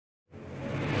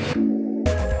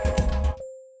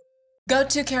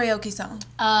Go-to karaoke song.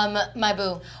 My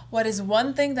boo. What is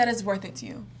one thing that is worth it to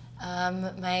you?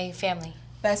 My family.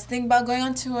 Best thing about going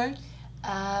on tour?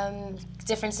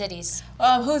 Different cities.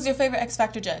 Who's your favorite X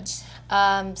Factor judge?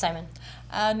 Simon.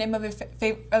 Name of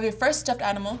your first stuffed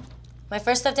animal? My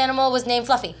first stuffed animal was named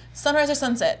Fluffy. Sunrise or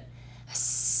sunset?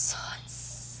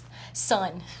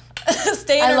 Sun.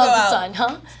 Stay in or go out? I love the sun,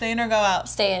 huh? Stay in or go out?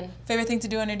 Stay in. Favorite thing to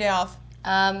do on your day off?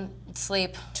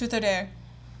 Sleep. Truth or dare?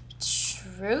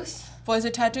 Truth? Boys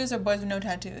with tattoos or boys with no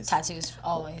tattoos? Tattoos,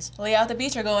 always. Lay out the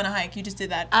beach or go on a hike? You just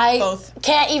did that. I Both.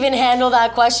 Can't even handle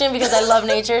that question because I love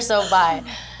nature, so bye.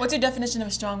 What's your definition of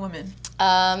a strong woman?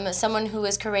 Someone who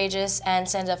is courageous and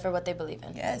stands up for what they believe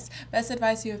in. Yes. Best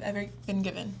advice you have ever been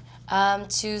given?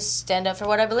 To stand up for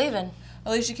what I believe in.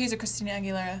 Alicia Keys or Christina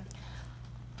Aguilera?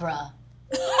 Bruh.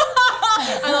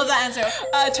 I love that answer.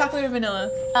 Chocolate or vanilla?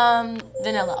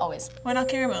 Vanilla, always. Why not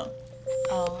caramel?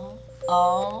 Oh.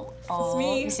 It's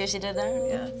me. You see what she did there?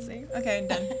 Yeah, see? Okay,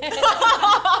 done.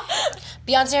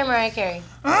 Beyonce or Mariah Carey?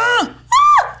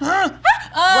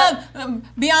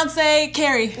 Beyonce,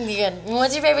 Carrie. Good.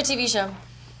 What's your favorite TV show?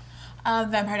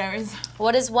 Vampire Diaries.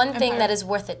 What is one thing that is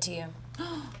worth it to you?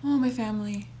 Oh, my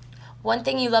family. One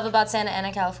thing you love about Santa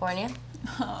Ana, California?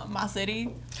 My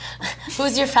city.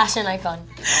 Who's your fashion icon?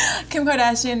 Kim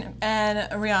Kardashian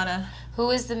and Rihanna.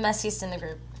 Who is the messiest in the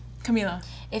group? Camila.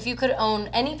 If you could own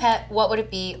any pet, what would it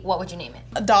be? What would you name it?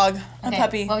 A dog. Okay. A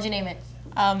puppy. What would you name it?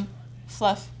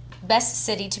 Fluff. Best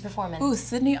city to perform in? Ooh,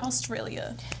 Sydney,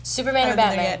 Australia. Superman or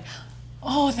Batman?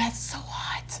 Oh, that's so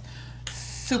hot.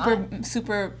 Super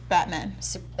Batman.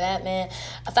 Super Batman.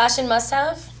 A fashion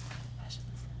must-have?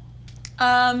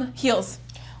 Heels.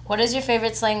 What is your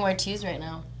favorite slang word to use right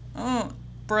now?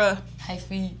 Bruh. High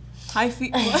feet. High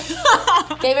feet.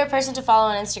 Favorite person to follow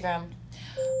on Instagram?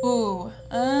 Ooh,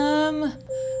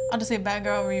 I'll just say bad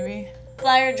girl Riri.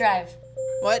 Fly or drive?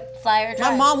 What? Fly or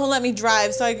drive? My mom won't let me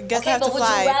drive, so I guess I have to fly. Okay,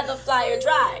 but would you rather fly or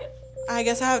drive? I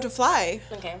guess I have to fly.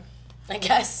 Okay, I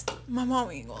guess. My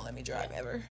mom ain't gonna let me drive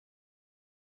ever.